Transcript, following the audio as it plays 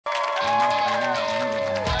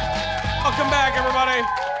Welcome back, everybody.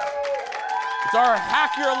 It's our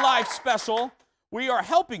Hack Your Life special. We are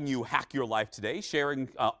helping you hack your life today, sharing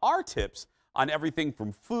our tips on everything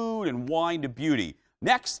from food and wine to beauty.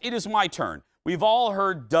 Next, it is my turn. We've all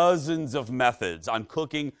heard dozens of methods on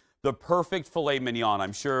cooking the perfect filet mignon.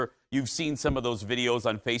 I'm sure you've seen some of those videos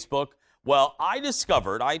on Facebook. Well, I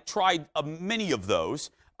tried many of those,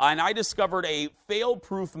 and I discovered a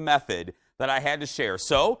fail-proof method that I had to share.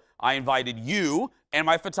 So I invited you and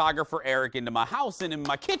my photographer, Eric, into my house and in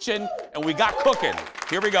my kitchen, and we got cooking.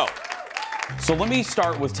 Here we go. So let me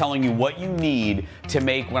start with telling you what you need to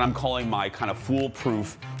make what I'm calling my kind of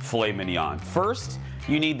foolproof filet mignon. First,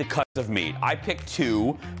 you need the cuts of meat. I picked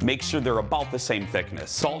 2. Make sure they're about the same thickness.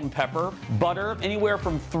 Salt and pepper, butter, anywhere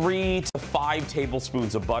from 3 to 5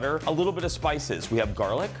 tablespoons of butter, a little bit of spices. We have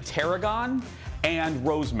garlic, tarragon, and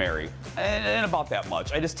rosemary, and about that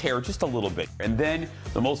much. I just tear just a little bit. And then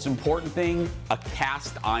the most important thing, a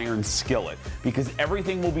cast iron skillet, because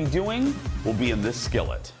everything we'll be doing will be in this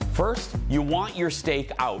skillet. First, you want your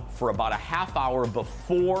steak out for about a half hour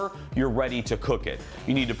before you're ready to cook it.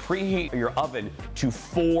 You need to preheat your oven to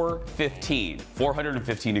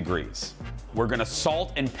 415 degrees. We're gonna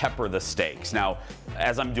salt and pepper the steaks. Now,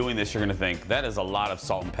 as I'm doing this, you're gonna think, that is a lot of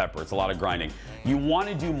salt and pepper. It's a lot of grinding. You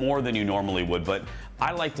wanna do more than you normally would, but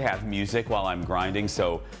I like to have music while I'm grinding,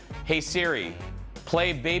 so, hey Siri,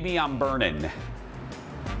 play Baby I'm Burnin'.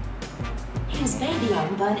 Here's Baby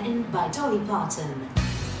I'm Burnin' by Dolly Parton.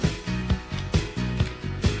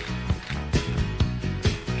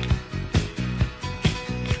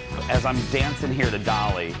 As I'm dancing here to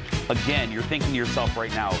Dolly, again, you're thinking to yourself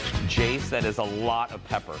right now, Jace, that is a lot of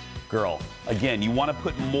pepper. Girl, again, you want to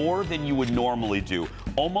put more than you would normally do,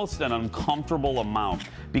 almost an uncomfortable amount,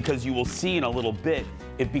 because you will see in a little bit,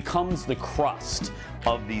 it becomes the crust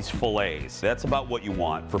of these fillets. That's about what you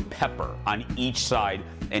want for pepper on each side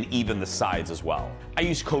and even the sides as well. I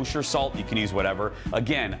use kosher salt, you can use whatever.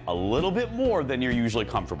 Again, a little bit more than you're usually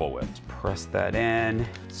comfortable with. Just press that in,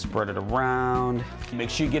 spread it around. Make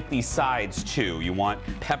sure you get these sides too. You want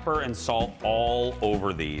pepper and salt all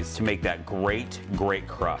over these to make that great, great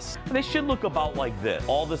crust. And they should look about like this.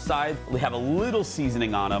 All the sides have a little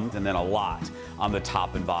seasoning on them and then a lot on the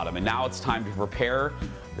top and bottom. And now it's time to prepare,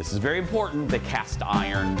 this is very important, the cast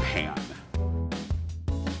iron pan.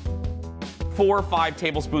 4 or 5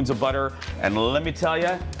 tablespoons of butter, and let me tell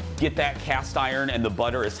you, get that cast iron and the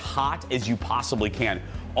butter as hot as you possibly can,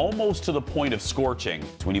 almost to the point of scorching.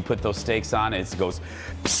 So when you put those steaks on, it goes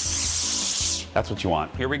psst. That's what you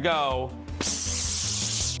want. Here we go.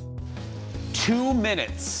 Psst. 2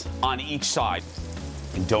 minutes on each side,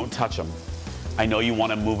 and don't touch them. I know you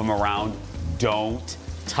want to move them around. Don't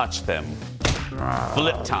touch them.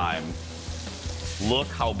 Flip time. Look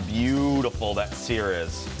how beautiful that sear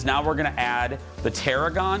is. Now we're gonna add the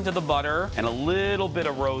tarragon to the butter and a little bit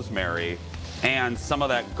of rosemary and some of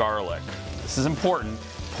that garlic. This is important.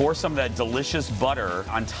 Pour some of that delicious butter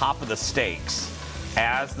on top of the steaks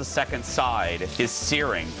as the second side is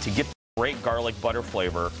searing to get the great garlic butter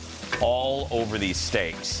flavor all over these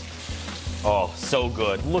steaks. Oh, so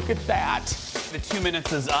good. Look at that. The 2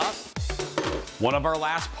 minutes is up. One of our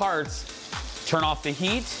last parts, turn off the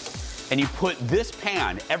heat, and you put this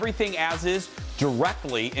pan, everything as is,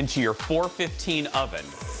 directly into your 415 oven.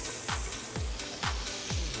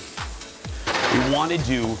 You want to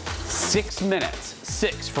do 6 minutes,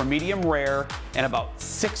 6 for medium rare, and about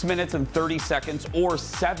 6 minutes and 30 seconds or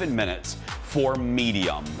 7 minutes for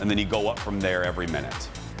medium. And then you go up from there every minute.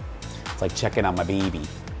 It's like checking on my baby.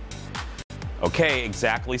 Okay,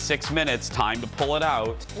 exactly 6 minutes, time to pull it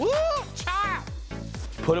out. Woo, chop!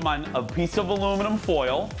 Put them on a piece of aluminum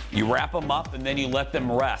foil, you wrap them up, and then you let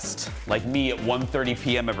them rest, like me at 1:30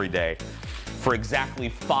 p.m. every day, for exactly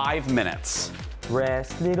 5 minutes.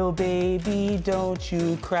 Rest, little baby, don't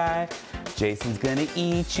you cry. Jason's gonna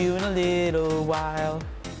eat you in a little while.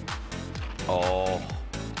 Oh,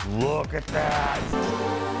 look at that.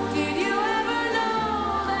 Did you ever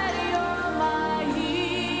know that you're my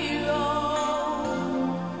hero?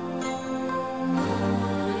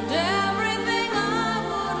 And everything I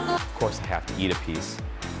would. Of course, I have to eat a piece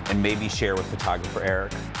and maybe share with photographer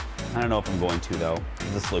Eric. I don't know if I'm going to, though.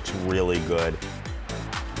 This looks really good.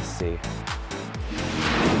 Let's see.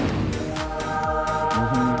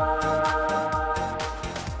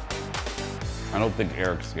 I don't think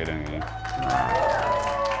Eric's getting any.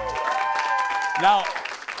 Now,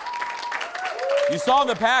 you saw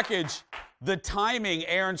the package, the timing.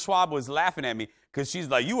 Aaron Schwab was laughing at me because she's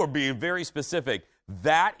like, you are being very specific.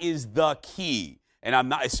 That is the key. And I'm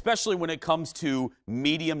not, especially when it comes to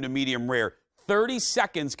medium rare. 30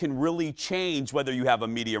 seconds can really change whether you have a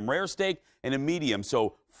medium rare steak and a medium.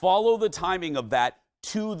 So follow the timing of that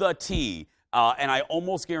to the T. And I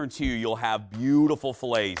almost guarantee you'll have beautiful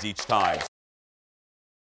fillets each time.